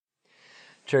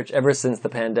Church, ever since the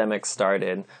pandemic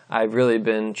started, I've really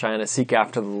been trying to seek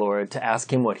after the Lord to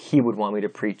ask Him what He would want me to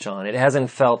preach on. It hasn't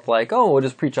felt like, oh, we'll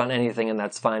just preach on anything and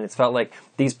that's fine. It's felt like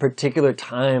these particular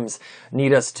times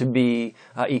need us to be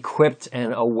equipped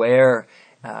and aware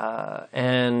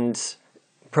and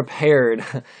prepared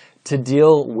to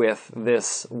deal with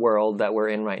this world that we're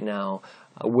in right now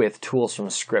with tools from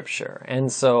Scripture.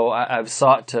 And so I've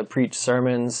sought to preach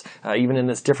sermons, even in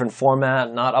this different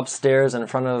format, not upstairs in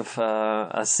front of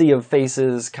a sea of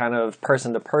faces, kind of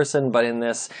person to person, but in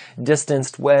this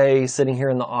distanced way, sitting here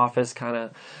in the office, kind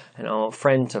of,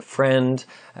 friend to friend,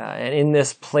 and in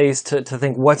this place to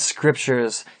think, what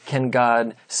Scriptures can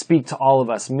God speak to all of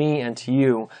us, me and to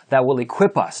you, that will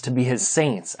equip us to be His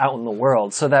saints out in the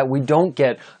world, so that we don't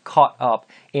get caught up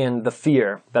in the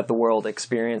fear that the world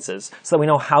experiences, so that we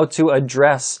know how to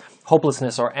address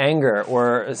hopelessness or anger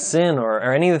or sin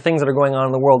or any of the things that are going on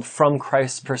in the world from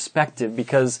Christ's perspective,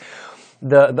 because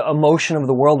the emotion of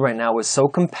the world right now is so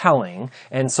compelling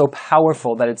and so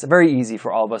powerful that it's very easy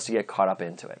for all of us to get caught up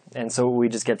into it. And so we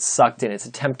just get sucked in. It's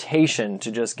a temptation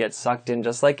to just get sucked in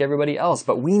just like everybody else.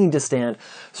 But we need to stand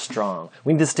strong.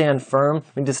 We need to stand firm.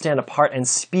 We need to stand apart and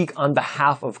speak on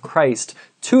behalf of Christ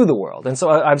to the world. And so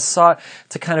I've sought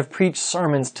to kind of preach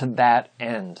sermons to that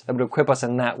end, that would equip us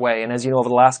in that way. And as you know, over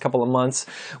the last couple of months,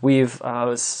 we've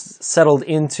settled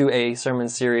into a sermon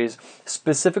series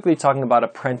specifically talking about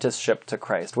apprenticeship to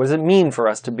Christ. What does it mean for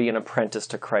us to be an apprentice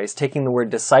to Christ? Taking the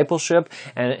word discipleship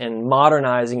and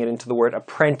modernizing it into the word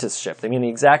apprenticeship. They mean the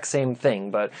exact same thing,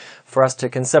 but for us to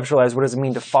conceptualize what does it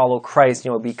mean to follow Christ,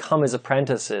 become His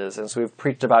apprentices. And so we've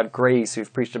preached about grace,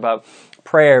 we've preached about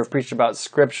prayer, we've preached about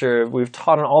Scripture, we've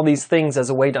taught on all these things as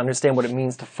a way to understand what it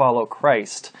means to follow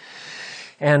Christ.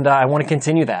 And I want to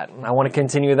continue that. I want to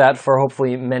continue that for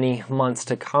hopefully many months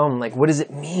to come. Like, what does it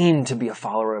mean to be a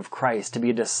follower of Christ, to be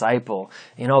a disciple?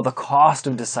 The cost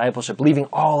of discipleship, leaving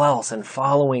all else and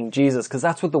following Jesus, because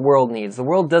that's what the world needs. The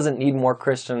world doesn't need more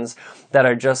Christians that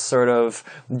are just sort of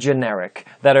generic,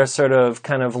 that are sort of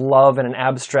kind of love in an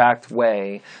abstract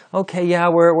way. Okay, yeah,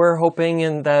 we're hoping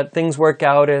and that things work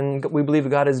out and we believe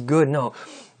God is good. No.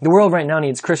 The world right now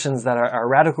needs Christians that are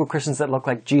radical Christians that look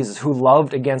like Jesus, who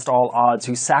loved against all odds,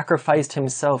 who sacrificed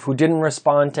Himself, who didn't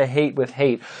respond to hate with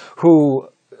hate, who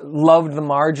loved the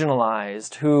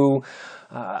marginalized, who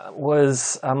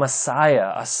was a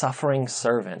Messiah, a suffering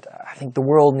servant. I think the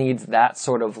world needs that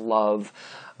sort of love,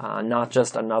 not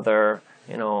just another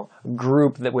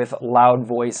group that with loud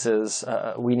voices.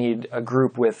 We need a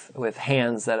group with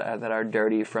hands that are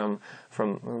dirty from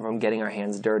getting our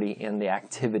hands dirty in the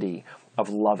activity of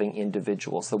loving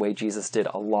individuals, the way Jesus did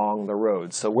along the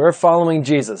road. So we're following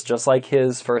Jesus, just like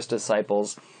His first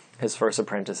disciples, His first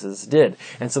apprentices did.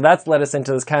 And so that's led us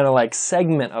into this kind of like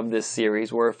segment of this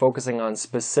series where we're focusing on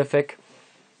specific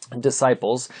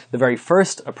disciples, the very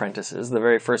first apprentices, the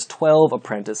very first 12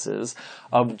 apprentices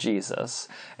of Jesus,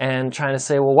 and trying to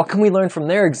say, well, what can we learn from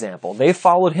their example? They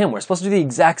followed Him. We're supposed to do the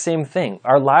exact same thing.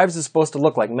 Our lives are supposed to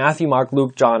look like Matthew, Mark,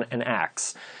 Luke, John, and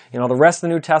Acts. The rest of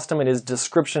the New Testament is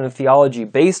description and theology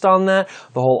based on that.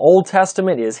 The whole Old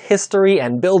Testament is history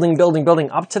and building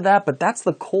up to that, but that's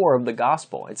the core of the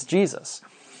gospel. It's Jesus.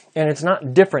 And it's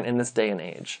not different in this day and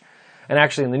age. And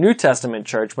actually in the New Testament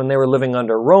church, when they were living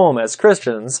under Rome as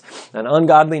Christians, an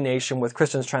ungodly nation with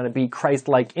Christians trying to be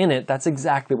Christ-like in it, that's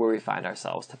exactly where we find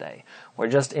ourselves today. We're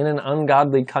just in an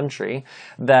ungodly country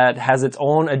that has its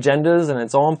own agendas and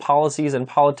its own policies and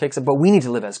politics, but we need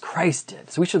to live as Christ did.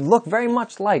 So we should look very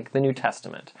much like the New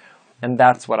Testament. And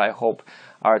that's what I hope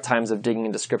our times of digging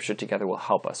into Scripture together will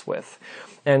help us with.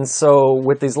 And so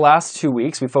with these last 2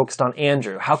 weeks, we focused on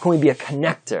Andrew. How can we be a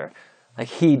connector like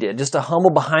he did? Just a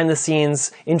humble,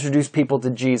 behind-the-scenes, introduce people to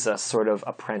Jesus sort of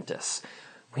apprentice.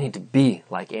 We need to be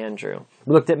like Andrew.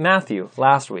 We looked at Matthew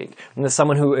last week, and there's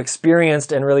someone who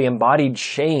experienced and really embodied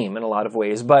shame in a lot of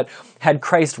ways, but had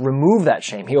Christ remove that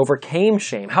shame. He overcame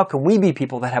shame. How can we be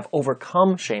people that have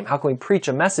overcome shame? How can we preach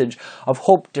a message of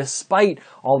hope despite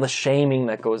all the shaming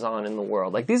that goes on in the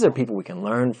world? Like, these are people we can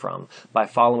learn from by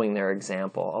following their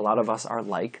example. A lot of us are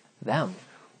like them.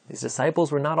 These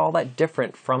disciples were not all that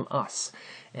different from us.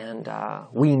 And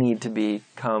we need to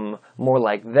become more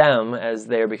like them as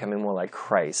they are becoming more like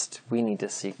Christ. We need to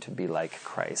seek to be like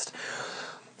Christ.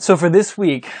 So for this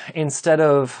week, instead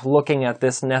of looking at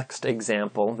this next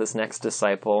example, this next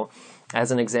disciple,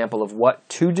 as an example of what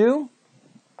to do,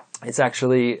 it's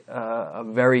actually a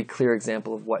very clear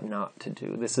example of what not to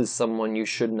do. This is someone you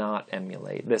should not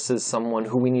emulate. This is someone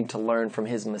who we need to learn from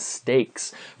his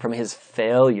mistakes, from his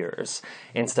failures,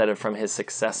 instead of from his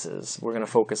successes. We're going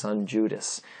to focus on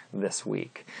Judas this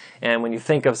week. And when you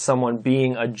think of someone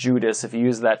being a Judas, if you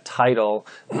use that title,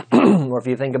 or if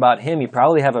you think about him, you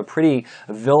probably have a pretty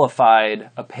vilified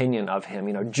opinion of him.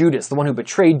 You know, Judas, the one who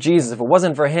betrayed Jesus. If it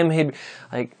wasn't for him,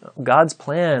 God's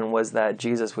plan was that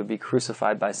Jesus would be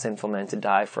crucified by sinful men to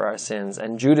die for our sins.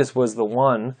 And Judas was the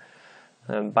one,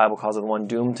 the Bible calls it the one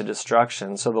doomed to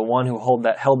destruction. So the one who held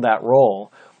that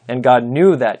role. And God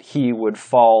knew that he would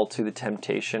fall to the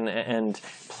temptation and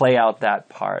play out that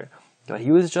part. But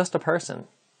he was just a person,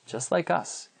 just like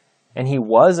us. And he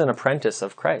was an apprentice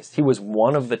of Christ. He was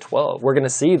one of the 12. We're going to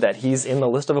see that he's in the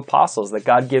list of apostles,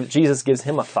 that Jesus gives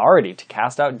him authority to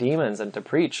cast out demons and to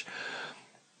preach.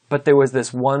 But there was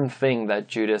this one thing that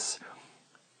Judas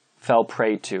fell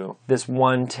prey to, this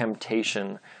one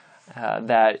temptation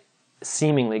that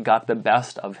seemingly got the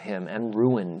best of him and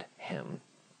ruined him.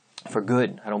 For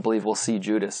good. I don't believe we'll see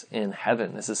Judas in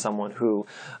heaven. This is someone who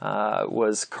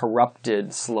was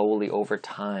corrupted slowly over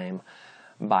time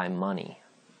by money.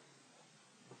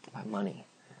 By money.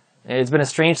 It's been a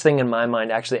strange thing in my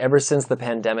mind, actually, ever since the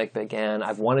pandemic began.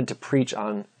 I've wanted to preach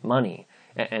on money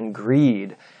and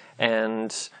greed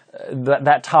and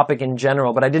that topic in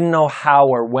general, but I didn't know how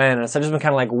or when. And so I've just been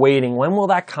kind of like waiting. When will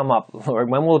that come up, Lord?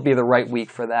 When will it be the right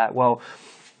week for that? Well,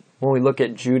 when we look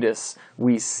at Judas,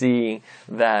 we see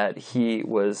that he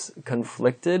was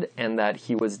conflicted and that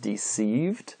he was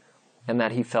deceived and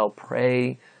that he fell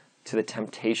prey to the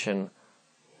temptation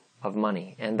of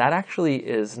money. And that actually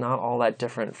is not all that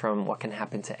different from what can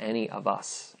happen to any of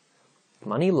us.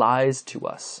 Money lies to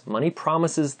us. Money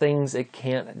promises things it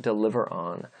can't deliver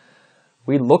on.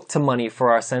 We look to money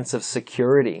for our sense of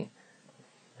security.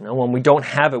 You know, when we don't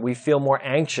have it, we feel more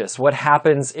anxious. What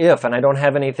happens if, and I don't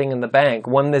have anything in the bank?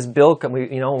 When this bill comes,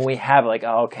 when we have it, like,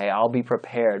 oh, okay, I'll be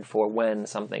prepared for when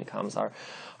something comes.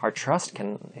 Our trust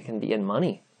can be in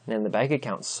money and in the bank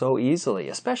account so easily,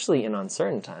 especially in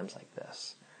uncertain times like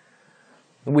this.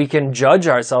 We can judge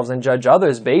ourselves and judge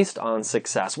others based on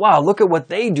success. Wow, look at what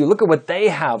they do. Look at what they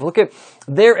have. Look at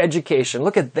their education.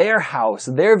 Look at their house,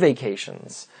 their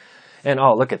vacations. And,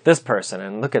 oh, look at this person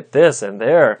and look at this and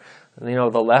their...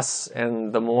 the less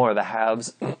and the more, the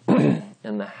haves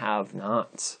and the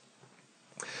have-nots.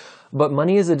 But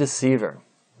money is a deceiver.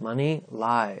 Money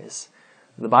lies.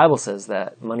 The Bible says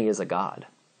that money is a god.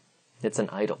 It's an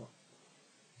idol.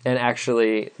 And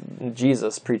actually,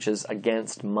 Jesus preaches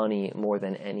against money more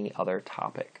than any other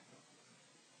topic.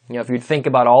 If you think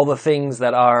about all the things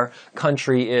that our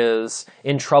country is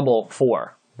in trouble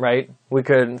for, right? We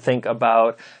could think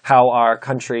about how our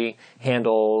country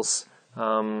handles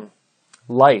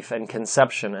life and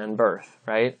conception and birth,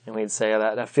 right? And we'd say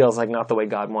that feels like not the way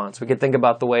God wants. We could think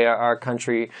about the way our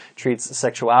country treats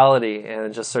sexuality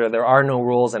and just sort of there are no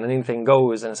rules and anything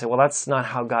goes and say, well, that's not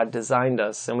how God designed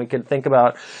us. And we could think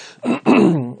about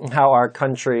how our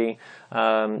country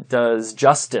does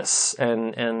justice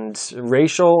and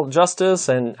racial justice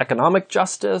and economic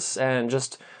justice and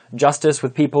just justice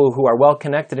with people who are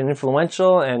well-connected and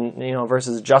influential and,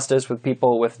 versus justice with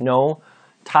people with no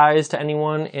ties to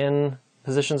anyone in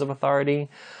positions of authority.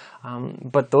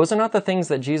 But those are not the things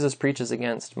that Jesus preaches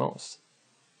against most.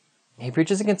 He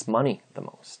preaches against money the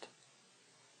most.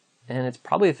 And it's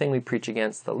probably the thing we preach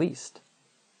against the least.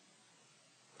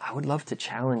 I would love to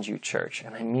challenge you, church,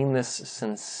 and I mean this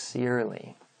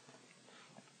sincerely.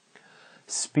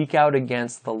 Speak out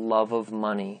against the love of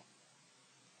money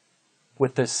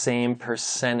with the same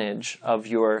percentage of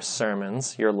your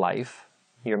sermons, your life,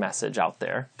 your message out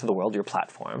there to the world, your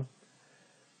platform.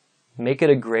 Make it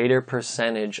a greater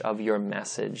percentage of your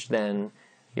message than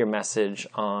your message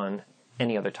on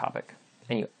any other topic.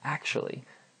 And you actually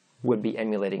would be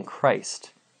emulating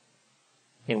Christ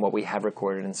in what we have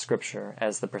recorded in Scripture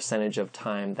as the percentage of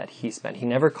time that he spent. He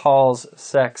never calls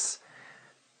sex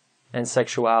and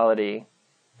sexuality,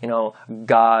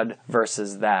 God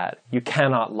versus that. You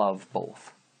cannot love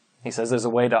both. He says there's a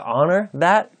way to honor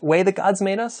that way that God's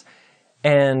made us,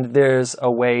 and there's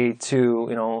a way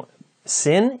to,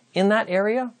 sin in that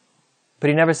area, but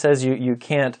he never says you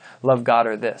can't love God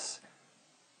or this.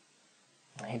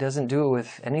 He doesn't do it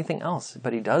with anything else,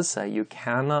 but he does say you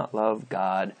cannot love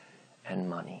God and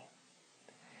money.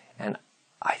 And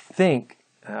I think,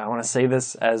 I want to say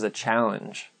this as a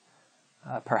challenge,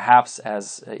 perhaps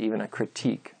as even a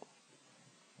critique.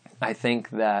 I think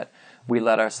that we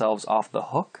let ourselves off the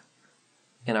hook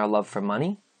in our love for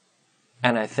money,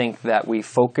 and I think that we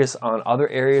focus on other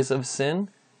areas of sin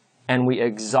and we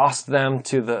exhaust them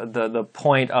to the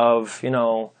point of,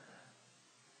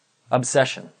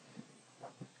 obsession.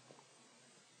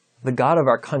 The God of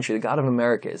our country, the God of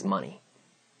America is money.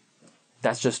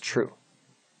 That's just true.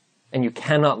 And you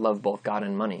cannot love both God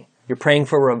and money. you're praying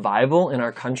for revival in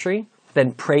our country,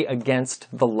 then pray against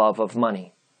the love of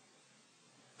money.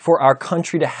 For our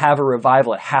country to have a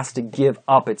revival, it has to give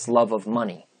up its love of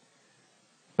money.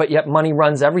 But yet money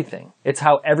runs everything. It's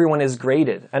how everyone is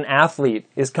graded. An athlete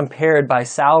is compared by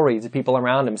salary to people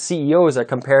around him. CEOs are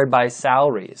compared by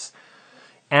salaries.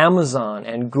 Amazon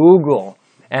and Google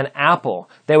and Apple,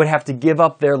 they would have to give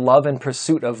up their love and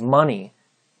pursuit of money.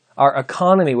 Our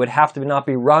economy would have to not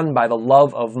be run by the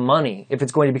love of money if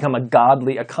it's going to become a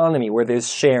godly economy where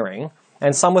there's sharing,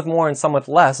 and some with more and some with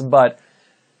less, but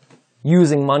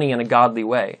using money in a godly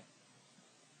way.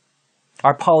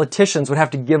 Our politicians would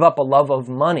have to give up a love of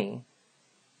money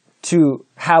to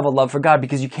have a love for God,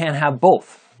 because you can't have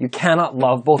both. You cannot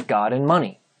love both God and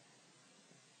money.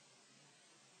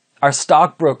 Our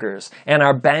stockbrokers and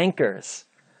our bankers,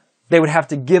 they would have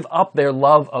to give up their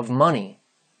love of money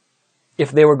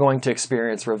if they were going to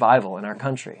experience revival in our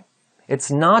country.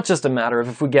 It's not just a matter of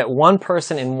if we get one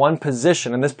person in one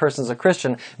position and this person's a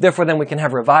Christian, therefore then we can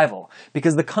have revival.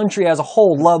 Because the country as a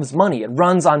whole loves money. It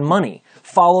runs on money.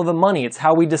 Follow the money. It's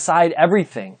how we decide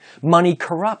everything. Money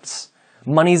corrupts.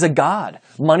 Money's a god.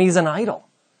 Money's an idol.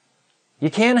 You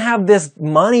can't have this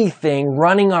money thing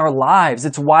running our lives.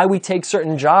 It's why we take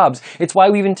certain jobs. It's why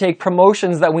we even take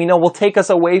promotions that we know will take us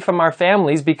away from our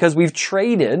families, because we've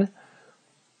traded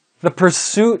the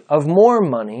pursuit of more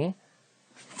money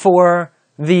for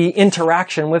the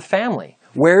interaction with family.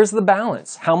 Where's the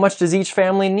balance? How much does each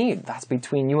family need? That's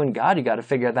between you and God. You got to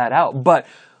figure that out. But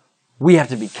we have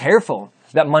to be careful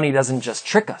that money doesn't just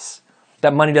trick us,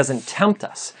 that money doesn't tempt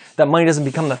us, that money doesn't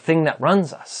become the thing that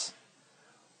runs us.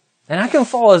 And I can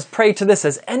fall as prey to this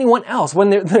as anyone else. When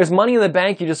there's money in the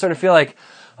bank, you just sort of feel like,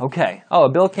 okay, oh, a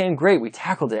bill came, great, we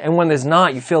tackled it. And when there's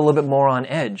not, you feel a little bit more on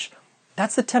edge.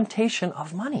 That's the temptation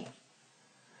of money.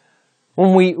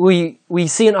 When we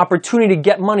see an opportunity to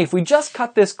get money, if we just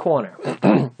cut this corner,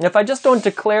 if I just don't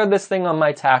declare this thing on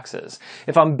my taxes,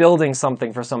 if I'm building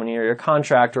something for someone, you're a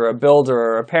contractor or a builder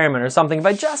or a repairman or something, if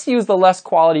I just use the less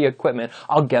quality equipment,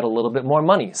 I'll get a little bit more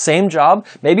money. Same job,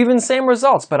 maybe even same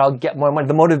results, but I'll get more money.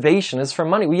 The motivation is for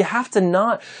money. Well, you have to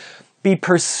not be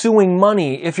pursuing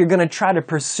money if you're going to try to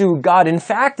pursue God. In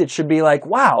fact, it should be like,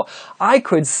 wow, I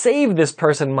could save this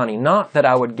person money, not that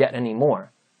I would get any more.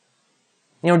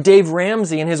 You know, Dave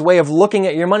Ramsey, in his way of looking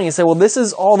at your money, and say, well, this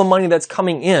is all the money that's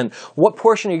coming in. What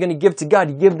portion are you going to give to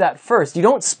God? You give that first. You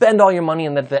don't spend all your money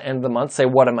and at the end of the month say,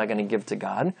 what am I going to give to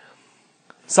God?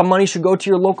 Some money should go to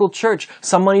your local church.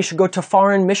 Some money should go to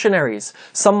foreign missionaries.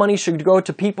 Some money should go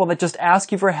to people that just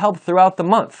ask you for help throughout the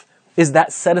month. Is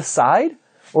that set aside,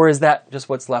 or is that just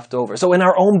what's left over? So in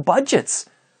our own budgets,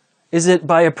 is it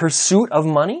by a pursuit of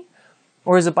money,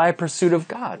 or is it by a pursuit of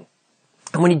God?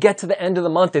 And when you get to the end of the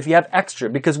month, if you have extra,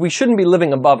 because we shouldn't be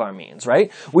living above our means,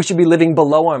 right? We should be living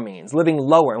below our means, living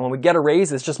lower. And when we get a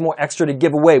raise, it's just more extra to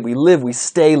give away. We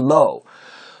stay low.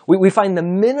 We find the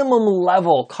minimum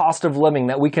level cost of living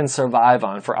that we can survive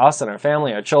on for us and our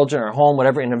family, our children, our home,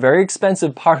 whatever, in a very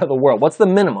expensive part of the world. What's the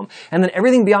minimum? And then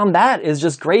everything beyond that is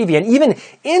just gravy. And even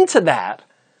into that,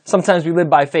 sometimes we live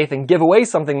by faith and give away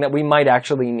something that we might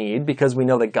actually need because we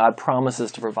know that God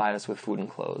promises to provide us with food and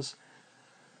clothes.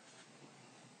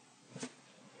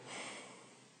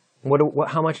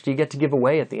 How much do you get to give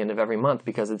away at the end of every month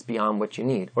because it's beyond what you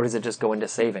need? Or does it just go into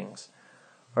savings?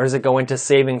 Or does it go into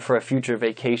saving for a future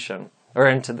vacation? Or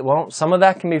into, well, some of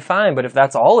that can be fine, but if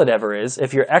that's all it ever is,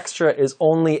 if your extra is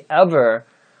only ever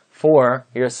for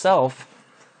yourself,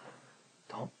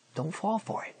 don't fall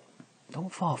for it.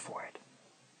 Don't fall for it.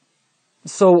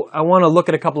 So I want to look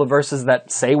at a couple of verses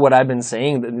that say what I've been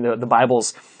saying, the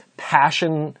Bible's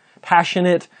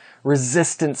passionate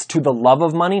resistance to the love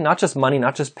of money, not just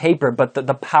paper, but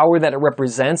the power that it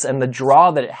represents and the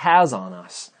draw that it has on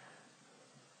us.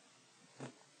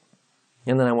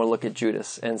 And then I want to look at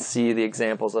Judas and see the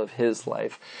examples of his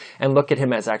life and look at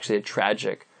him as actually a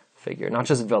tragic figure, not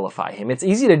just vilify him. It's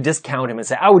easy to discount him and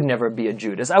say, I would never be a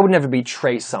Judas. I would never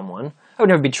betray someone. I would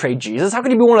never betray Jesus. How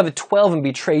could he be one of the 12 and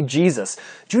betray Jesus?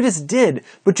 Judas did,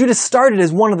 but Judas started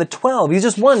as one of the 12. He's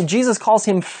just one. Jesus calls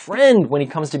him friend when he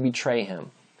comes to betray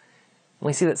him. And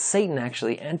we see that Satan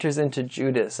actually enters into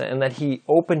Judas and that he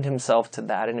opened himself to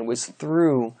that, and it was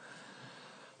through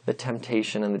the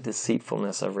temptation and the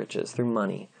deceitfulness of riches, through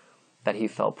money, that he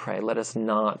fell prey. Let us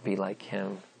not be like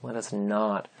him. Let us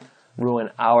not ruin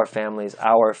our families,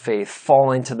 our faith,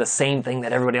 fall into the same thing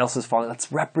that everybody else is falling.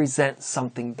 Let's represent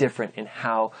something different in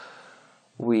how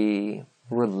we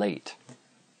relate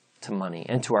to money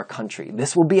and to our country.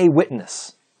 This will be a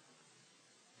witness.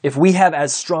 If we have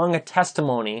as strong a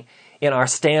testimony in our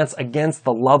stance against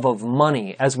the love of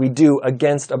money as we do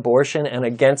against abortion and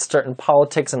against certain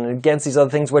politics and against these other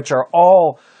things, which are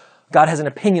all, God has an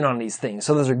opinion on these things,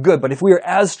 so those are good. But if we are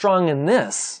as strong in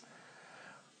this,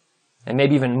 and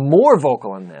maybe even more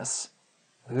vocal in this,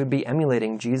 we would be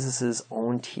emulating Jesus'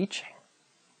 own teaching.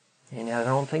 And I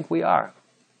don't think we are.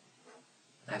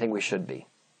 I think we should be.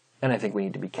 And I think we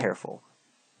need to be careful.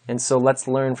 And so let's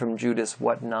learn from Judas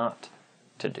what not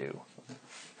to do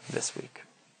this week.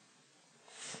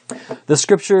 The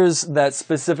scriptures that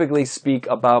specifically speak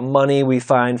about money, we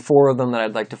find 4 of them that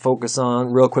I'd like to focus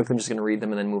on. Real quickly, I'm just going to read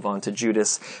them and then move on to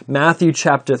Judas. Matthew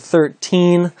chapter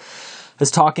 13 is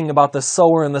talking about the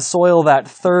sower and the soil, that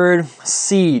third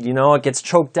seed. It gets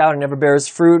choked out and never bears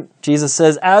fruit. Jesus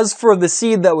says, as for the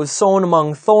seed that was sown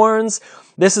among thorns,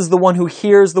 this is the one who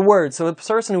hears the word. So the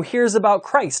person who hears about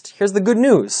Christ, here's the good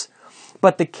news.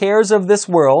 But the cares of this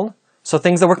world, so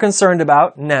things that we're concerned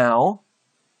about now,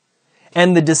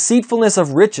 and the deceitfulness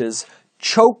of riches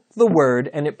choke the word,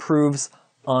 and it proves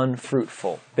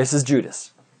unfruitful. This is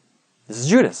Judas. This is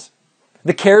Judas.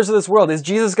 The cares of this world. Is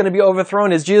Jesus going to be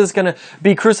overthrown? Is Jesus going to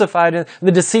be crucified? And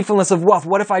the deceitfulness of wealth.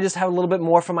 What if I just have a little bit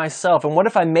more for myself? And what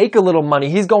if I make a little money?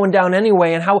 He's going down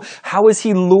anyway. And how is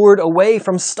he lured away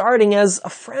from starting as a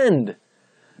friend?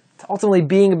 It's ultimately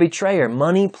being a betrayer.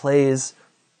 Money plays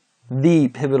the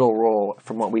pivotal role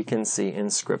from what we can see in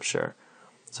Scripture.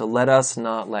 So let us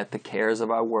not let the cares of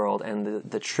our world and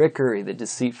the trickery, the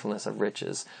deceitfulness of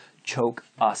riches choke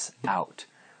us out.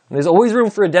 And there's always room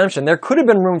for redemption. There could have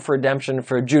been room for redemption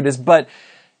for Judas, but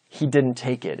he didn't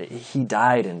take it. He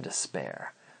died in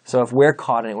despair. So if we're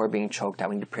caught in it, we're being choked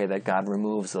out, we need to pray that God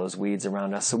removes those weeds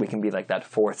around us so we can be like that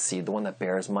 4th seed, the one that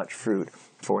bears much fruit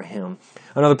for him.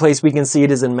 Another place we can see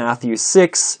it is in Matthew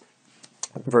 6,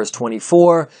 verse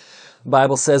 24. The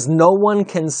Bible says, no one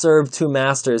can serve 2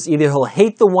 masters. Either he'll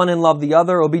hate the one and love the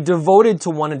other, or be devoted to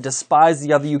one and despise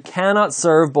the other. You cannot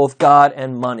serve both God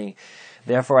and money.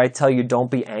 Therefore, I tell you,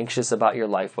 don't be anxious about your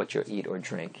life, what you'll eat or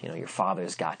drink. Your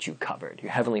Father's got you covered.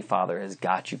 Your Heavenly Father has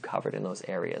got you covered in those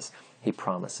areas, he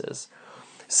promises.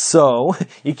 So,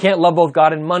 you can't love both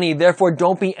God and money. Therefore,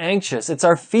 don't be anxious. It's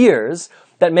our fears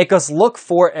that make us look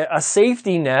for a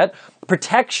safety net,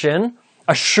 protection,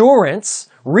 assurance,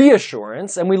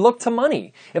 reassurance, and we look to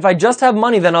money. If I just have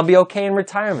money, then I'll be okay in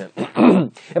retirement.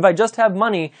 If I just have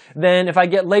money, then if I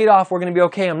get laid off, we're going to be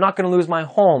okay. I'm not going to lose my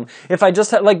home. If I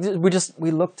just have,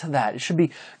 we look to that. It should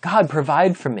be, God,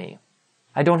 provide for me.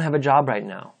 I don't have a job right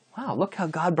now. Wow, look how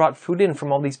God brought food in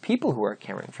from all these people who are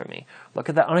caring for me. Look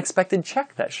at that unexpected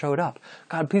check that showed up.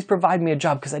 God, please provide me a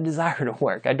job because I desire to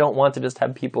work. I don't want to just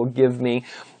have people give me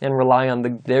and rely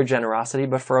on their generosity,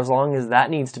 but for as long as that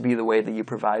needs to be the way that you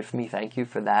provide for me, thank you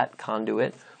for that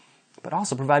conduit. But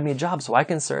also provide me a job so I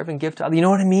can serve and give to others. You know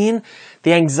what I mean?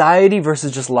 The anxiety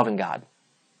versus just loving God.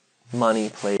 Money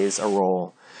plays a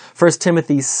role. 1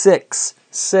 Timothy 6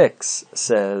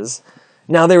 says,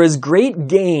 now there is great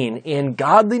gain in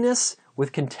godliness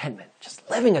with contentment. Just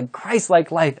living a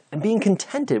Christ-like life and being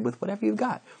contented with whatever you've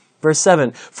got. Verse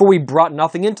 7, for we brought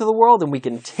nothing into the world and we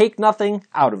can take nothing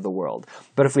out of the world.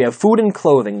 But if we have food and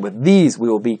clothing, with these we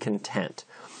will be content.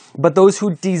 But those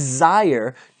who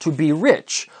desire to be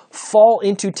rich fall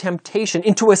into temptation,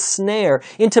 into a snare,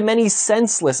 into many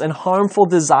senseless and harmful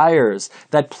desires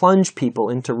that plunge people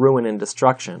into ruin and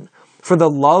destruction. For the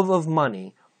love of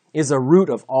money is a root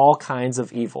of all kinds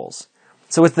of evils.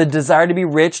 So it's the desire to be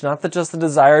rich, not just the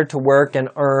desire to work and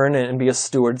earn and be a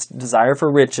steward. It's desire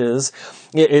for riches.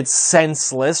 It's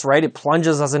senseless, right? It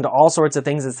plunges us into all sorts of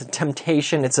things. It's a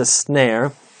temptation. It's a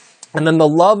snare. And then the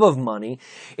love of money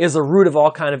is a root of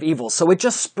all kind of evil. So it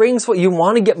just springs what you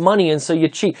want to get money, and so you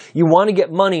cheat. You want to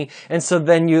get money, and so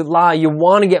then you lie. You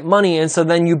want to get money, and so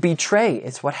then you betray.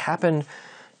 It's what happened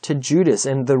to Judas.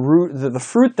 And the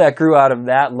fruit that grew out of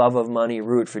that love of money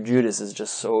root for Judas is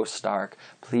just so stark.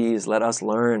 Please let us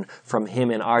learn from him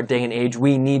in our day and age.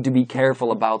 We need to be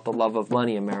careful about the love of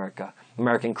money,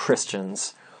 American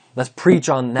Christians. Let's preach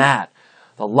on that.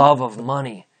 The love of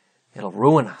money. It'll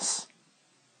ruin us.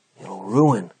 It'll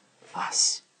ruin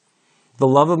us. The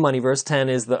love of money, verse 10,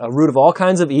 is a root of all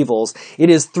kinds of evils. It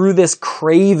is through this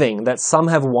craving that some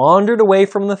have wandered away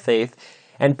from the faith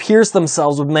and pierced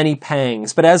themselves with many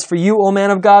pangs. But as for you, O man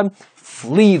of God,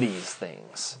 flee these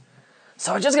things.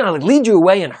 So it's just going to lead you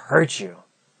away and hurt you.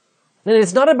 And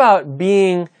it's not about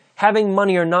having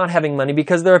money or not having money,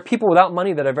 because there are people without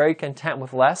money that are very content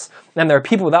with less, and there are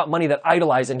people without money that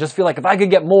idolize and just feel like if I could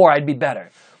get more, I'd be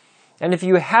better. And if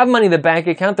you have money in the bank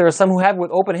account, there are some who have it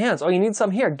with open hands. Oh, you need some?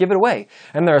 Here, give it away.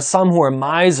 And there are some who are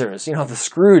misers. You know, the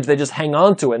Scrooge, they just hang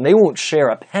on to it and they won't share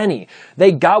a penny.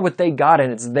 They got what they got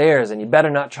and it's theirs and you better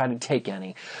not try to take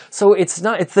any. So it's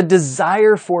the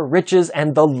desire for riches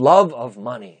and the love of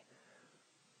money.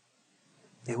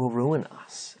 It will ruin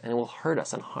us and it will hurt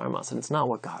us and harm us, and it's not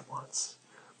what God wants.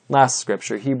 Last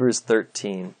scripture, Hebrews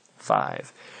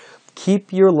 13:5.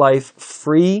 Keep your life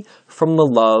free from the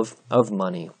love of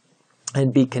money,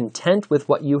 and be content with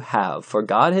what you have, for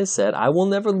God has said, I will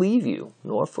never leave you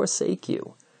nor forsake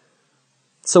you.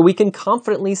 So we can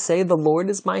confidently say, the Lord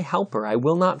is my helper, I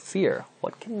will not fear.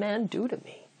 What can man do to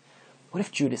me? What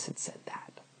if Judas had said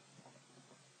that?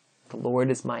 The Lord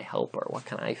is my helper, what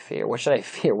can I fear? What should I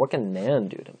fear? What can man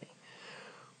do to me?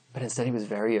 But instead he was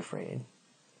very afraid,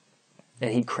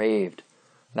 and he craved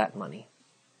that money.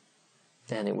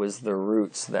 And it was the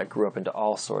roots that grew up into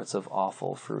all sorts of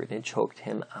awful fruit. It choked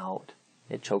him out.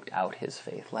 It choked out his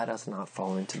faith. Let us not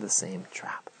fall into the same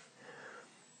trap.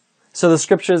 So the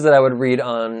scriptures that I would read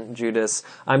on Judas,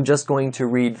 I'm just going to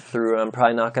read through. I'm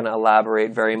probably not going to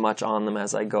elaborate very much on them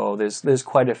as I go. There's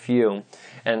quite a few.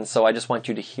 And so I just want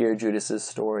you to hear Judas's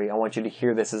story. I want you to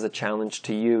hear this as a challenge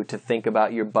to you to think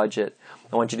about your budget.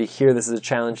 I want you to hear this as a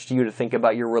challenge to you to think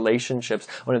about your relationships.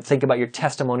 I want to think about your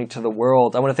testimony to the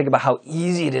world. I want to think about how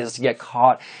easy it is to get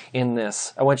caught in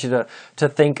this. I want you to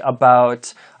think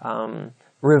about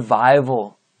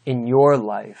revival in your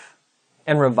life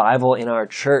and revival in our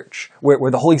church, where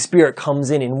the Holy Spirit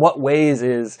comes in. In what ways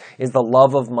is the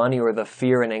love of money or the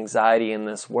fear and anxiety in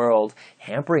this world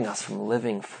hampering us from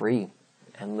living free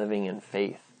and living in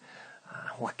faith?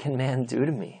 What can man do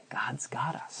to me? God's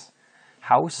got us.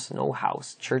 House, no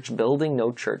house. Church building,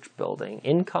 no church building.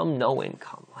 Income, no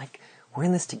income. Like, we're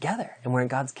in this together, and we're in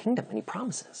God's kingdom, and He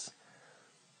promises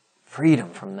freedom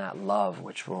from that love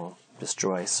which will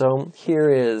destroy. So here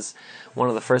is one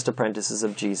of the first apprentices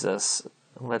of Jesus.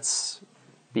 Let's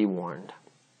be warned.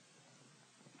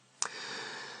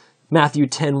 Matthew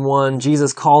 10:1,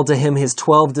 Jesus called to him his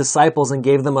 12 disciples and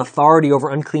gave them authority over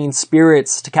unclean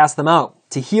spirits to cast them out,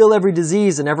 to heal every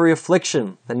disease and every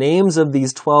affliction. The names of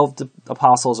these 12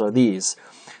 apostles are these.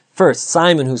 First,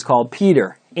 Simon, who's called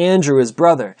Peter, Andrew, his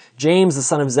brother, James, the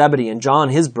son of Zebedee, and John,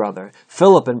 his brother,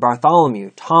 Philip and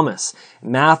Bartholomew, Thomas,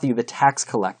 Matthew, the tax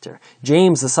collector,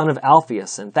 James, the son of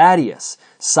Alphaeus, and Thaddeus,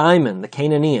 Simon, the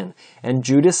Canaanian, and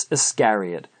Judas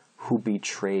Iscariot, who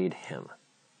betrayed him.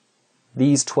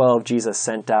 These 12 Jesus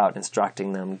sent out,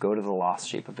 instructing them, go to the lost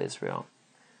sheep of Israel.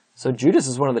 So Judas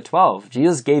is one of the 12.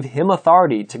 Jesus gave him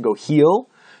authority to go heal,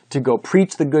 to go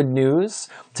preach the good news,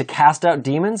 to cast out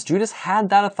demons. Judas had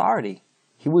that authority.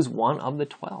 He was one of the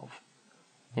 12.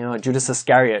 You know, Judas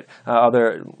Iscariot,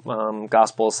 other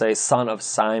Gospels say son of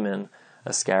Simon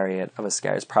Iscariot,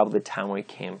 is probably the town where he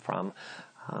came from.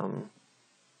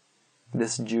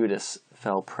 This Judas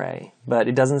fell prey. But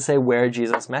it doesn't say where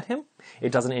Jesus met him.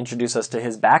 It doesn't introduce us to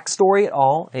his backstory at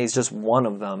all. He's just one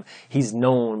of them. He's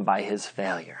known by his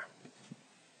failure.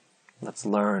 Let's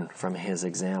learn from his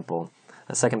example.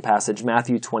 The second passage,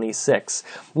 Matthew 26.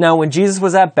 Now when Jesus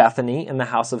was at Bethany in the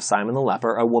house of Simon the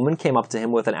leper, a woman came up to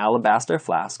him with an alabaster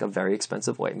flask of very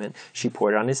expensive ointment. She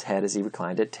poured it on his head as he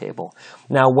reclined at table.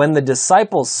 Now when the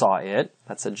disciples saw it,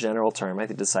 that's a general term, right?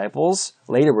 The disciples,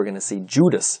 later we're going to see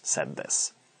Judas said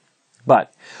this.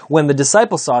 But when the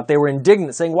disciples saw it, they were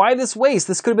indignant, saying, why this waste?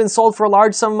 This could have been sold for a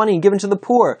large sum of money and given to the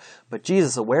poor. But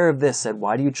Jesus, aware of this, said,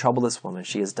 why do you trouble this woman?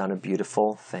 She has done a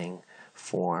beautiful thing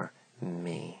for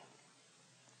me.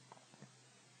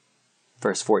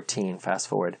 Verse 14, fast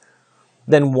forward.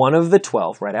 Then one of the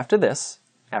 12, right after this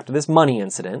money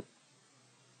incident,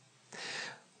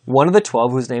 one of the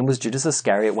 12, whose name was Judas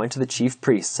Iscariot, went to the chief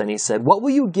priests, and he said, what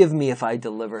will you give me if I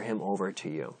deliver him over to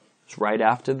you? It's right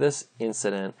after this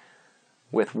incident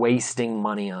with wasting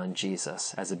money on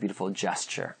Jesus as a beautiful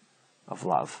gesture of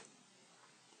love.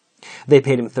 They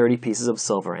paid him 30 pieces of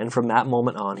silver, and from that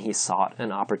moment on, he sought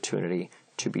an opportunity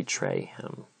to betray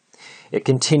him. It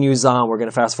continues on. We're going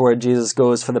to fast forward. Jesus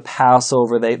goes for the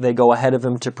Passover. They go ahead of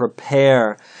him to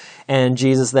prepare. And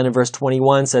Jesus then in verse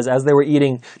 21 says, as they were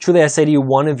eating, truly I say to you,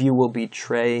 one of you will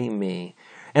betray me.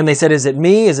 And they said, is it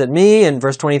me? Is it me? And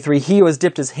verse 23, he who has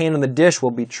dipped his hand in the dish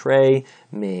will betray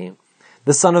me.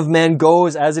 The Son of Man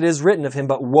goes as it is written of him,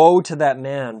 but woe to that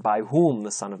man by whom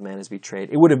the Son of Man is betrayed.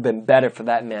 It would have been better for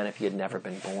that man if he had never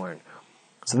been born.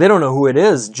 So they don't know who it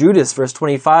is. Judas, verse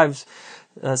 25,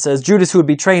 says, Judas, who would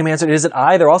betray him, answered, is it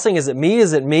I? They're all saying, is it me?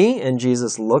 Is it me? And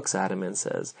Jesus looks at him and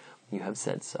says, you have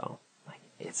said so. Like,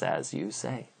 it's as you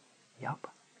say. Yup,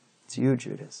 it's you,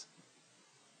 Judas.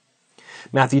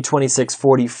 Matthew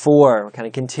 26:44, kind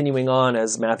of continuing on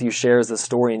as Matthew shares the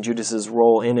story and Judas's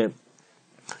role in it.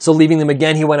 So leaving them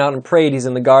again, he went out and prayed. He's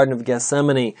in the Garden of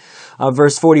Gethsemane.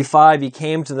 Verse 45, he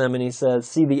came to them and he says,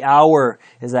 "See, the hour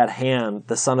is at hand.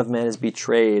 The Son of Man is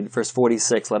betrayed." Verse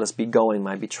 46, "Let us be going.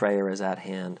 My betrayer is at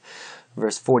hand."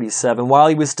 Verse 47, while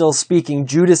he was still speaking,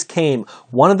 Judas came,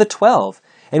 one of the 12,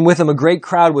 and with him a great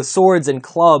crowd with swords and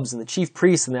clubs, and the chief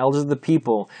priests and the elders of the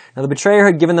people. Now the betrayer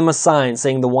had given them a sign,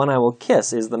 saying, "The one I will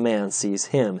kiss is the man, seize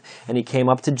him." And he came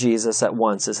up to Jesus at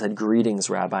once and said, "Greetings,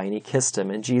 Rabbi," and he kissed him.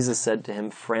 And Jesus said to him,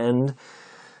 "Friend,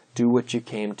 do what you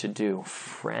came to do."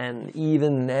 Friend,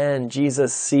 even then,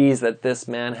 Jesus sees that this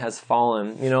man has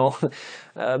fallen.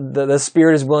 The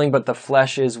spirit is willing, but the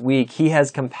flesh is weak. He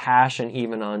has compassion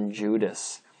even on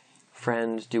Judas.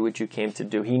 Friend, do what you came to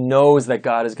do. He knows that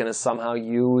God is going to somehow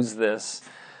use this.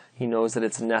 He knows that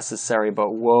it's necessary,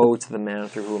 but woe to the man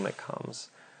through whom it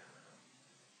comes.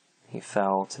 He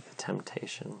fell to the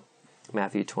temptation.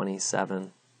 Matthew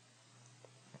 27,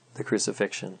 the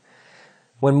crucifixion.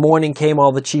 When morning came,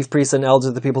 all the chief priests and elders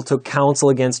of the people took counsel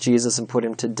against Jesus and put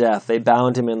him to death. They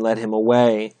bound him and led him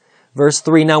away. Verse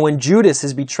 3, now when Judas,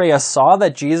 his betrayer, saw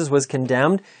that Jesus was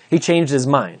condemned, he changed his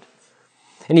mind.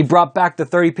 And he brought back the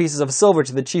 30 pieces of silver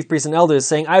to the chief priests and elders,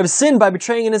 saying, "I have sinned by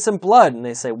betraying innocent blood." And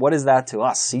they say, "What is that to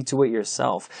us? See to it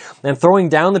yourself." And throwing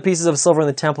down the pieces of silver in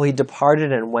the temple, he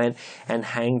departed and went and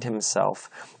hanged himself.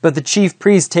 But the chief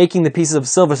priests, taking the pieces of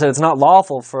silver, said, "It's not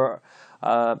lawful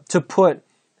to put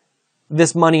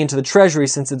this money into the treasury,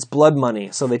 since it's blood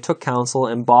money." So they took counsel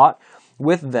and bought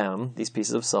with them, these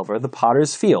pieces of silver, the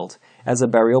potter's field, as a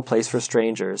burial place for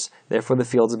strangers. Therefore the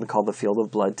field has been called the field of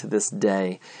blood to this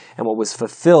day. And what was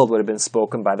fulfilled would have been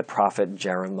spoken by the prophet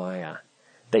Jeremiah.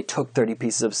 They took 30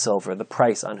 pieces of silver, the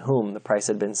price on whom the price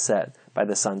had been set by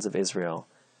the sons of Israel.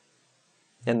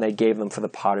 And they gave them for the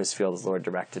potter's field as the Lord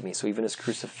directed me. So even his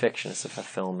crucifixion is a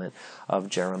fulfillment of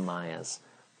Jeremiah's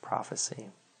prophecy.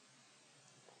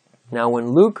 Now,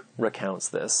 when Luke recounts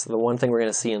this, the one thing we're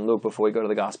going to see in Luke before we go to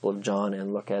the Gospel of John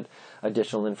and look at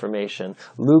additional information,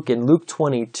 in Luke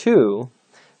 22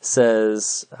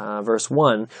 says, verse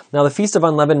 1, "Now the feast of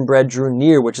unleavened bread drew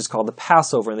near, which is called the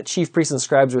Passover, and the chief priests and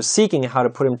scribes were seeking how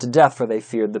to put him to death, for they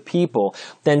feared the people.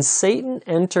 Then Satan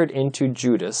entered into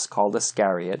Judas, called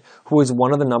Iscariot, who was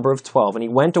one of the number of 12, and he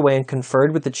went away and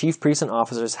conferred with the chief priests and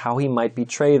officers how he might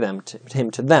betray him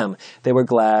to them. They were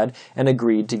glad and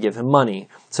agreed to give him money.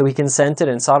 So he consented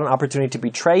and sought an opportunity to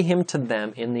betray him to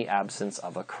them in the absence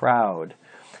of a crowd."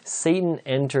 Satan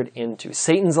entered into.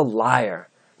 Satan's a liar.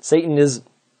 Satan is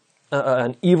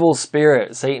an evil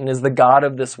spirit. Satan is the god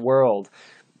of this world.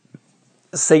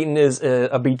 Satan is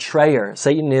a betrayer.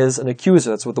 Satan is an accuser.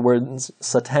 That's what the word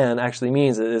Satan actually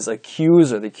means. It is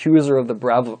accuser, the accuser of the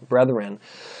brethren.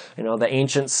 The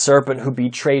ancient serpent who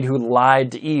betrayed, who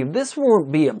lied to Eve. This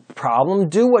won't be a problem.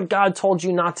 Do what God told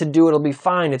you not to do. It'll be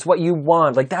fine. It's what you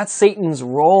want. That's Satan's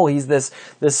role. He's this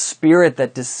spirit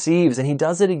that deceives. And he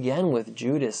does it again with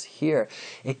Judas here.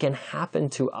 It can happen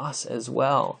to us as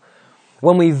well.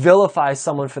 When we vilify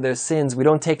someone for their sins, we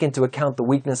don't take into account the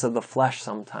weakness of the flesh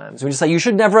sometimes. We just say, "You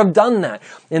should never have done that."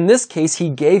 In this case,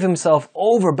 he gave himself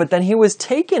over, but then he was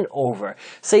taken over.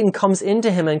 Satan comes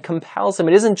into him and compels him.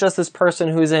 It isn't just this person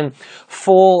who's in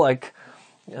full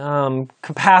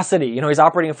capacity. He's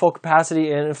operating in full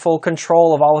capacity and in full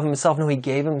control of all of himself. No, he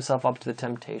gave himself up to the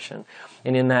temptation.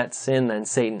 And in that sin, then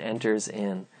Satan enters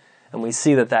in. And we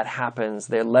see that happens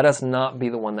there. Let us not be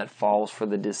the one that falls for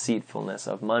the deceitfulness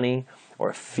of money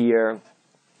or fear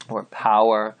or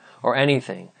power or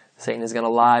anything. Satan is going to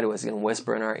lie to us. He's going to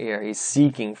whisper in our ear. He's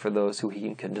seeking for those who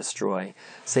he can destroy.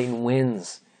 Satan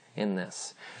wins in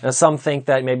this. Now, some think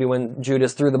that maybe when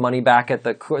Judas threw the money back at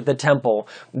the temple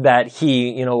that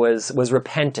he was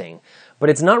repenting. But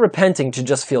it's not repenting to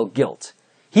just feel guilt.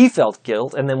 He felt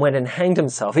guilt and then went and hanged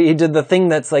himself. He did the thing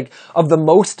that's of the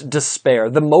most despair,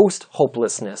 the most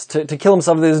hopelessness, to kill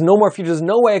himself. There's no more future. There's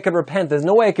no way I could repent. There's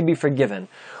no way I could be forgiven.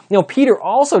 Peter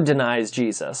also denies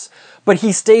Jesus, but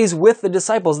he stays with the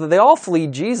disciples. They all flee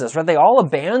Jesus, right? They all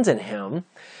abandon him,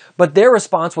 but their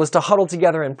response was to huddle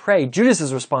together and pray.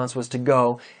 Judas's response was to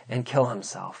go and kill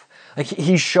himself.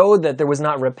 He showed that there was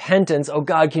not repentance. "Oh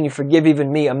God, can you forgive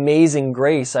even me? Amazing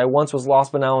grace. I once was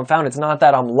lost, but now I'm found." It's not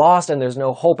that I'm lost and there's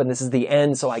no hope and this is the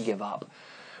end, so I give up.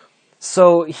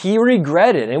 So he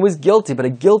regretted and was guilty, but a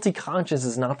guilty conscience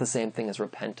is not the same thing as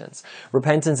repentance.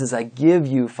 Repentance is, "I give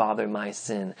you, Father, my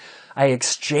sin. I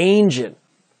exchange it.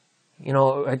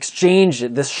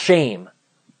 This shame."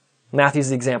 Matthew's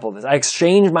the example of this. "I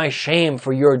exchange my shame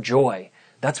for your joy."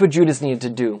 That's what Judas needed to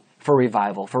do for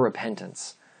revival, for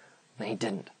repentance. And he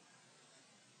didn't.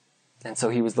 And so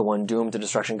he was the one doomed to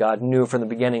destruction. God knew from the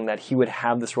beginning that he would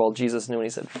have this role. Jesus knew, and he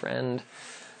said, friend,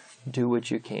 do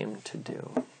what you came to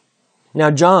do. Now,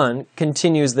 John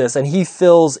continues this, and he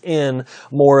fills in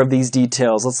more of these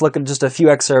details. Let's look at just a few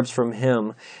excerpts from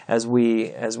him as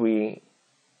we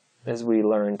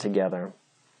learn together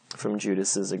from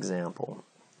Judas's example.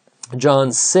 John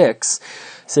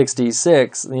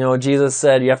 6:66, Jesus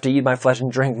said, you have to eat my flesh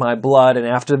and drink my blood. And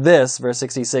after this, verse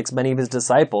 66, many of his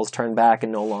disciples turned back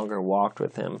and no longer walked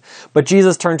with him. But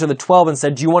Jesus turned to the 12 and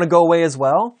said, do you want to go away as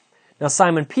well? Now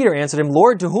Simon Peter answered him,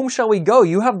 Lord, to whom shall we go?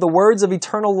 You have the words of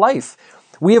eternal life.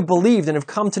 We have believed and have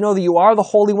come to know that you are the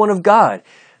Holy One of God.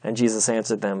 And Jesus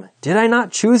answered them, did I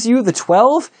not choose you, the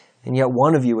 12? And yet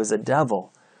one of you is a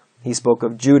devil. He spoke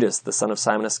of Judas, the son of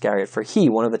Simon Iscariot, for he,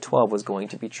 one of the 12, was going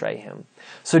to betray him.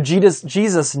 So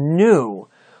Jesus knew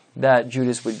that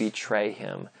Judas would betray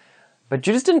him. But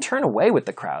Judas didn't turn away with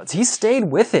the crowds. He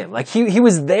stayed with him. Like he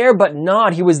was there but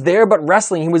not. He was there but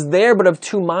wrestling. He was there but of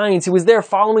two minds. He was there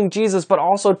following Jesus but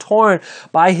also torn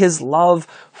by his love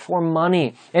for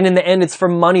money. And in the end, it's for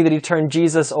money that he turned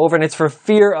Jesus over. And it's for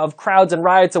fear of crowds and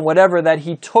riots and whatever that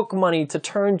he took money to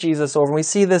turn Jesus over. And we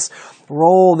see this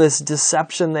role, this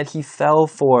deception that he fell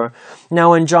for.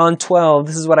 Now in John 12,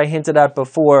 this is what I hinted at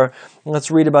before.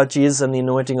 Let's read about Jesus and the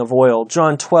anointing of oil.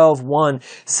 John 12:1.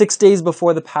 6 days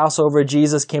before the Passover,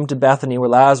 Jesus came to Bethany where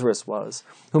Lazarus was,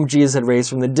 whom Jesus had raised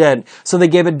from the dead. So they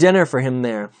gave a dinner for him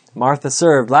there. Martha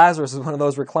served. Lazarus was one of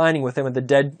those reclining with him at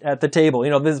the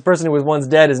table. This person who was once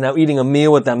dead is now eating a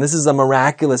meal with them. This is a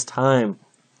miraculous time.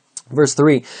 Verse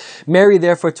 3, Mary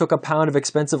therefore took a pound of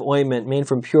expensive ointment made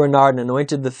from pure nard and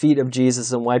anointed the feet of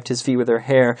Jesus and wiped his feet with her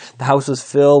hair. The house was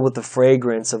filled with the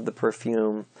fragrance of the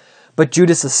perfume. But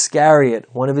Judas Iscariot,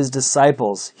 one of his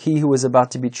disciples, he who was about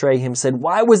to betray him, said,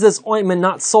 why was this ointment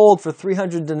not sold for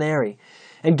 300 denarii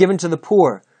and given to the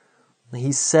poor?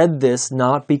 He said this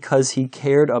not because he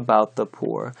cared about the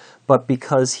poor, but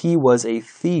because he was a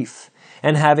thief.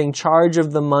 And having charge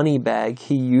of the money bag,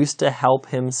 he used to help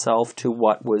himself to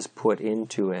what was put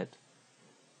into it.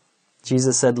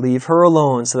 Jesus said, leave her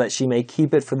alone so that she may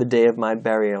keep it for the day of my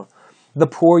burial. The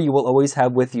poor you will always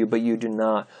have with you, but you do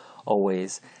not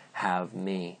always have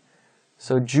me.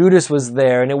 So Judas was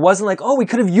there, and it wasn't like, we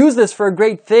could have used this for a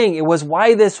great thing. It was,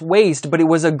 why this waste? But it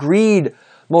was a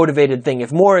greed-motivated thing.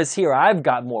 If more is here, I've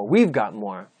got more. We've got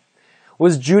more.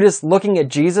 Was Judas looking at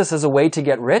Jesus as a way to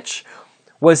get rich?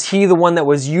 Was he the one that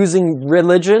was using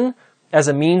religion as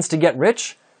a means to get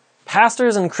rich?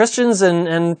 Pastors and Christians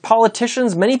and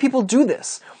politicians, many people do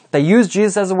this. They use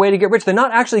Jesus as a way to get rich. They're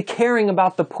not actually caring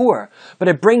about the poor, but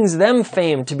it brings them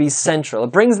fame to be central.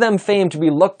 It brings them fame to be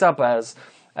looked up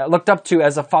to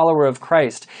as a follower of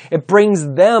Christ. It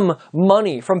brings them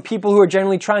money from people who are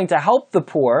generally trying to help the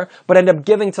poor, but end up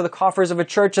giving to the coffers of a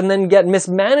church and then get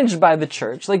mismanaged by the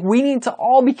church. We need to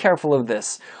all be careful of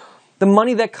this. The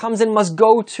money that comes in must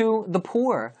go to the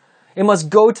poor. It must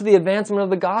go to the advancement of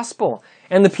the gospel.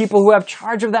 And the people who have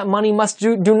charge of that money must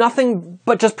do nothing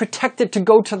but just protect it to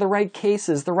go to the right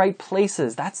cases, the right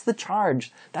places. That's the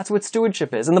charge. That's what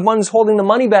stewardship is. And the ones holding the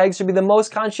money bags should be the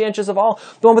most conscientious of all,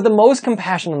 the one with the most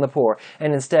compassion on the poor.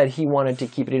 And instead, he wanted to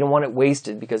keep it. He didn't want it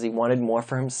wasted because he wanted more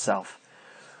for himself.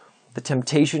 The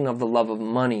temptation of the love of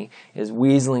money is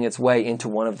weaseling its way into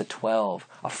one of the 12,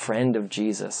 a friend of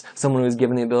Jesus, someone who is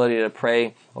given the ability to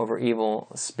pray over evil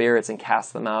spirits and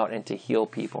cast them out and to heal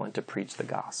people and to preach the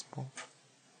gospel.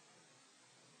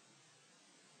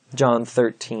 John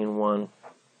 13:1.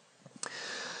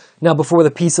 Now before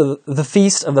the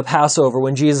feast of the Passover,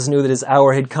 when Jesus knew that his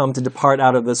hour had come to depart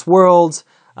out of this world,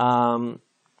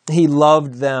 he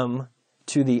loved them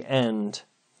to the end.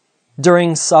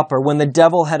 During supper, when the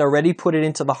devil had already put it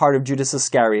into the heart of Judas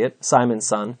Iscariot, Simon's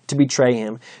son, to betray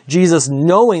him, Jesus,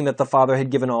 knowing that the Father had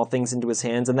given all things into his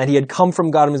hands and that he had come from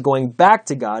God and was going back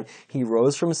to God, he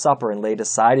rose from supper and laid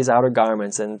aside his outer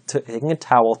garments and taking a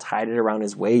towel, tied it around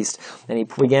his waist. And he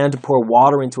began to pour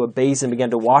water into a basin and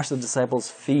began to wash the disciples'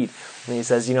 feet. And he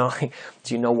says,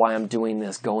 do you know why I'm doing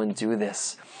this? Go and do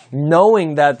this.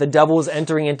 Knowing that the devil was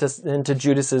entering into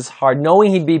Judas's heart,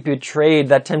 knowing he'd be betrayed,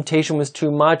 that temptation was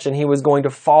too much and he was going to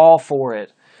fall for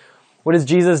it. What does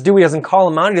Jesus do? He doesn't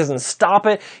call him out. He doesn't stop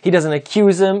it. He doesn't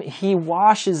accuse him. He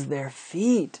washes their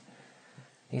feet.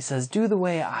 He says, do the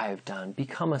way I've done.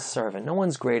 Become a servant. No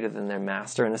one's greater than their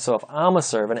master. And so if I'm a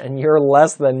servant and you're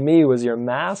less than me who is your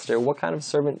master, what kind of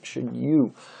servant should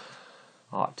you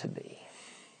ought to be?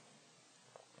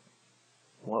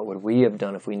 What would we have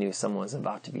done if we knew someone was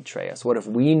about to betray us? What if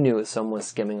we knew someone was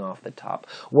skimming off the top?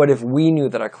 What if we knew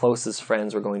that our closest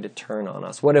friends were going to turn on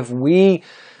us? What if we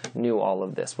knew all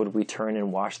of this? Would we turn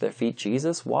and wash their feet?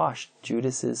 Jesus washed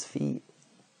Judas's feet.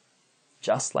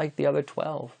 just like the other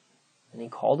 12. And he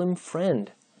called him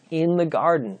friend in the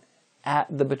garden at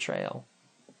the betrayal.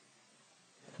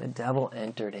 The devil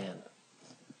entered in.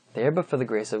 There but for the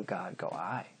grace of God go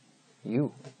I,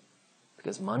 you,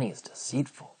 because money is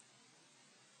deceitful.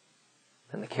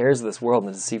 And the cares of this world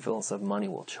and the deceitfulness of money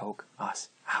will choke us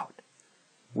out.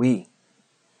 We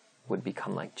would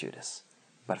become like Judas,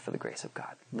 but for the grace of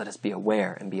God. Let us be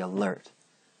aware and be alert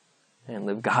and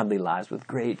live godly lives with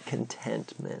great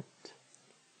contentment.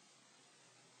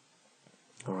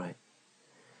 All right.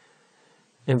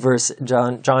 In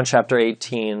John chapter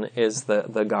 18 is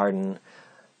the garden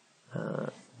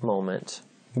moment.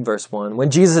 Verse 1, when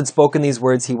Jesus had spoken these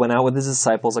words, he went out with his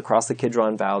disciples across the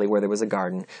Kidron Valley where there was a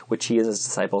garden, which he and his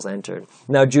disciples entered.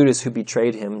 Now Judas, who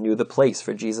betrayed him, knew the place,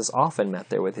 for Jesus often met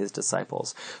there with his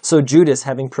disciples. So Judas,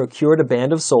 having procured a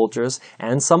band of soldiers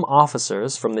and some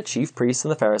officers from the chief priests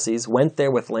and the Pharisees, went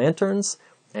there with lanterns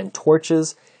and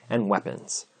torches and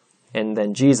weapons. And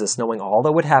then Jesus, knowing all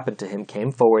that would happen to him,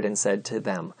 came forward and said to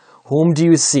them, "Whom do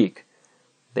you seek?"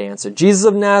 They answered, "Jesus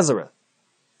of Nazareth."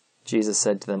 Jesus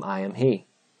said to them, "I am he."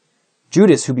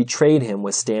 Judas, who betrayed him,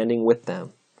 was standing with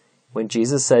them. When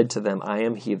Jesus said to them, "I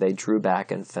am he," they drew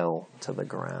back and fell to the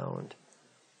ground.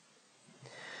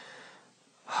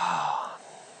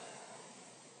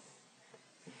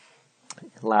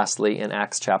 Lastly, in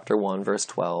Acts chapter 1, verse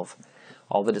 12,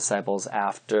 all the disciples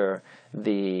after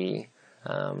the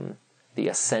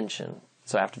ascension,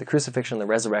 so after the crucifixion, the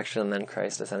resurrection, and then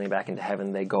Christ ascending back into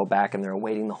heaven, they go back and they're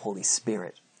awaiting the Holy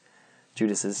Spirit.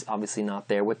 Judas is obviously not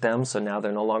there with them, so now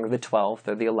they're no longer the 12,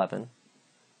 they're the 11.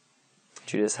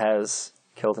 Judas has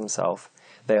killed himself.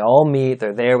 They all meet,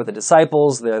 they're there with the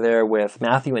disciples, they're there with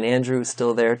Matthew and Andrew, who's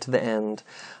still there to the end.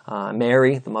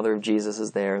 Mary, the mother of Jesus,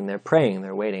 is there, and they're praying,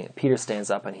 they're waiting. Peter stands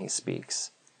up and he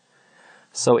speaks.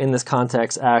 So in this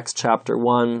context, Acts chapter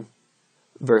 1,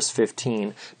 verse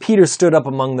 15, Peter stood up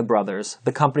among the brothers.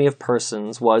 The company of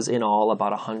persons was in all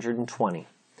about 120.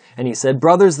 And he said,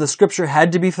 "Brothers, the scripture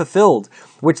had to be fulfilled,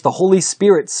 which the Holy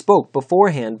Spirit spoke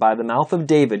beforehand by the mouth of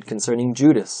David concerning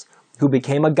Judas, who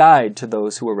became a guide to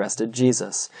those who arrested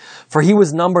Jesus. For he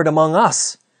was numbered among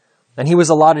us, and he was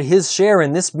allotted his share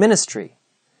in this ministry."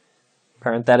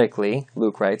 Parenthetically,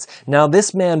 Luke writes, "Now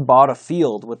this man bought a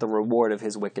field with the reward of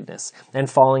his wickedness, and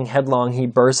falling headlong he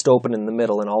burst open in the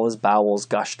middle, and all his bowels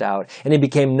gushed out, and he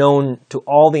became known to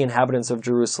all the inhabitants of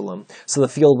Jerusalem. So the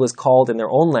field was called in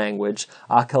their own language,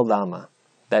 Akeldama,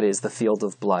 that is, the field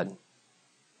of blood."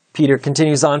 Peter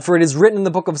continues on, "For it is written in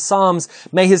the book of Psalms,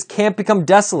 may his camp become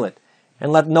desolate,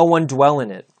 and let no one dwell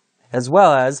in it, as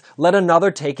well as let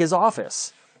another take his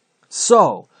office.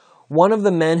 So, one of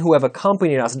the men who have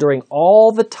accompanied us during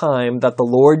all the time that the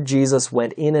Lord Jesus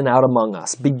went in and out among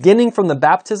us, beginning from the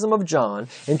baptism of John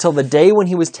until the day when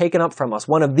he was taken up from us,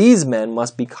 one of these men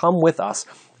must become with us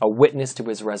a witness to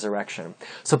his resurrection."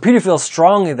 So Peter feels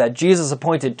strongly that Jesus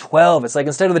appointed 12. It's like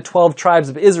instead of the 12 tribes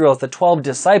of Israel, it's the 12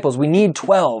 disciples. We need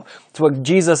 12 to what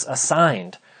Jesus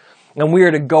assigned. And we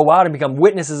are to go out and become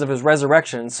witnesses of his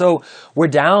resurrection. So we're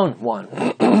down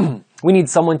one. We need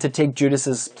someone to take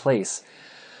Judas's place.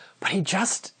 But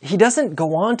he doesn't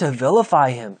go on to vilify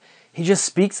him. He just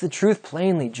speaks the truth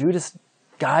plainly. Judas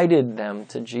guided them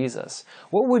to Jesus.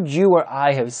 What would you or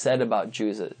I have said about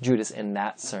Judas in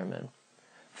that sermon?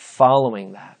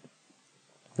 Following that.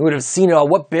 We would have seen it all.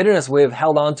 What bitterness we have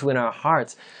held on to in our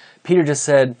hearts. Peter just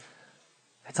said,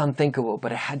 it's unthinkable,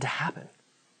 but it had to happen.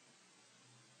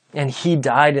 And he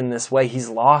died in this way. He's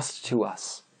lost to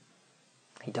us.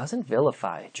 He doesn't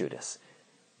vilify Judas.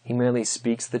 He merely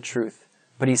speaks the truth.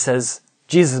 But he says,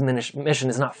 Jesus' mission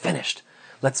is not finished.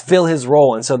 Let's fill his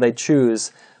role. And so they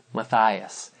choose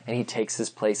Matthias. And he takes his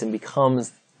place and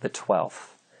becomes the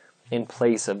 12th in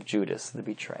place of Judas, the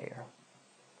betrayer.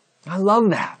 I love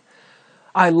that.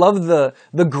 I love the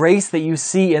grace that you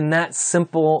see in that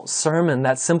simple sermon,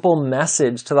 that simple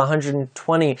message to the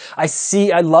 120.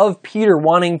 I love Peter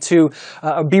wanting to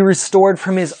be restored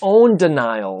from his own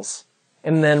denials.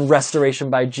 And then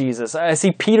restoration by Jesus. I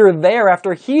see Peter there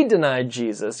after he denied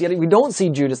Jesus. Yet we don't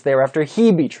see Judas there after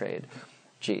he betrayed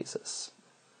Jesus.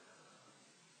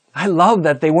 I love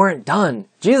that they weren't done.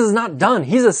 Jesus is not done.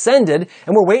 He's ascended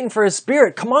and we're waiting for his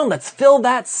Spirit. Come on, let's fill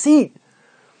that seat.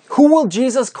 Who will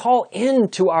Jesus call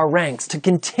into our ranks to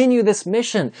continue this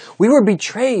mission? We were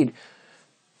betrayed.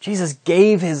 Jesus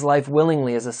gave his life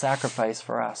willingly as a sacrifice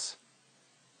for us.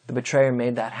 The betrayer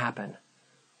made that happen.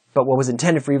 But what was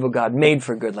intended for evil, God made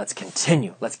for good. Let's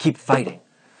continue. Let's keep fighting.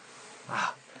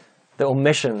 The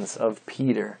omissions of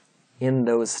Peter in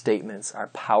those statements are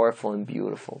powerful and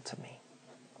beautiful to me.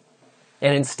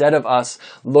 And instead of us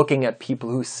looking at people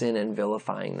who sin and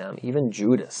vilifying them, even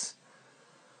Judas,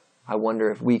 I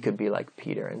wonder if we could be like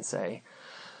Peter and say,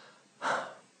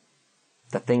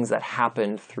 the things that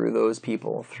happened through those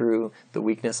people, through the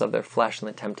weakness of their flesh and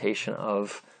the temptation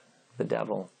of the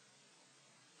devil,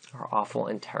 are awful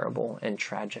and terrible and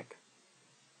tragic.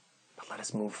 But let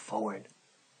us move forward.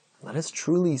 Let us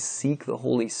truly seek the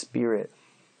Holy Spirit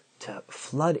to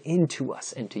flood into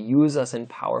us and to use us in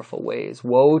powerful ways.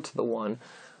 Woe to the one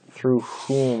through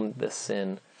whom the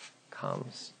sin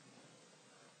comes.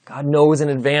 God knows in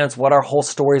advance what our whole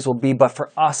stories will be, but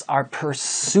for us, our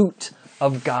pursuit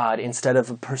of God instead of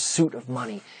a pursuit of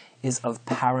money is of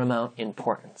paramount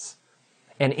importance.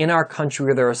 And in our country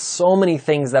where there are so many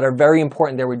things that are very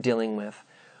important that we're dealing with,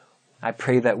 I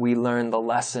pray that we learn the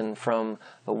lesson from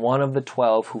the one of the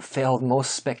 12 who failed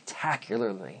most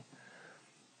spectacularly.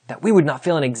 That we would not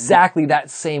fail in exactly that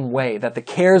same way, that the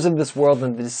cares of this world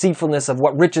and the deceitfulness of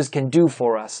what riches can do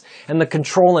for us, and the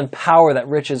control and power that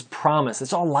riches promise,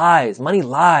 it's all lies. Money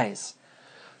lies.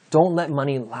 Don't let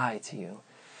money lie to you.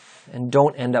 And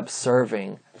don't end up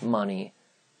serving money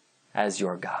as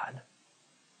your God.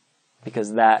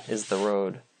 Because that is the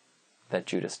road that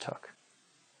Judas took.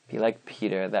 Be like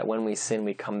Peter, that when we sin,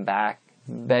 we come back,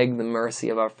 beg the mercy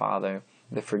of our Father,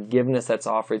 the forgiveness that's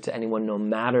offered to anyone, no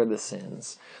matter the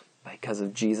sins, because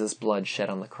of Jesus' blood shed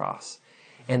on the cross.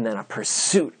 And then a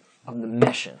pursuit of the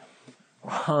mission.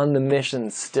 We're on the mission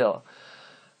still.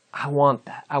 I want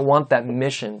that. I want that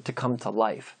mission to come to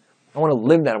life. I want to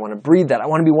live that. I want to breathe that. I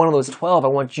want to be one of those 12. I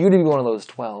want you to be one of those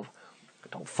 12.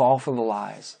 Don't fall for the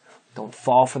lies. Don't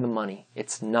fall for the money.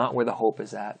 It's not where the hope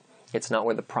is at. It's not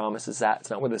where the promise is at. It's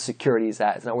not where the security is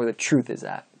at. It's not where the truth is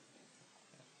at.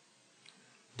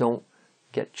 Don't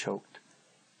get choked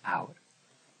out.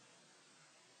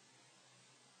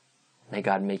 May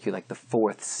God make you like the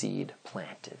 4th seed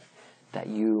planted, that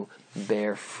you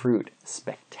bear fruit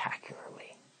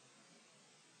spectacularly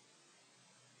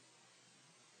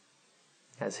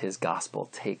as His gospel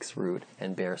takes root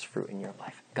and bears fruit in your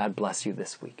life. God bless you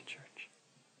this week, church.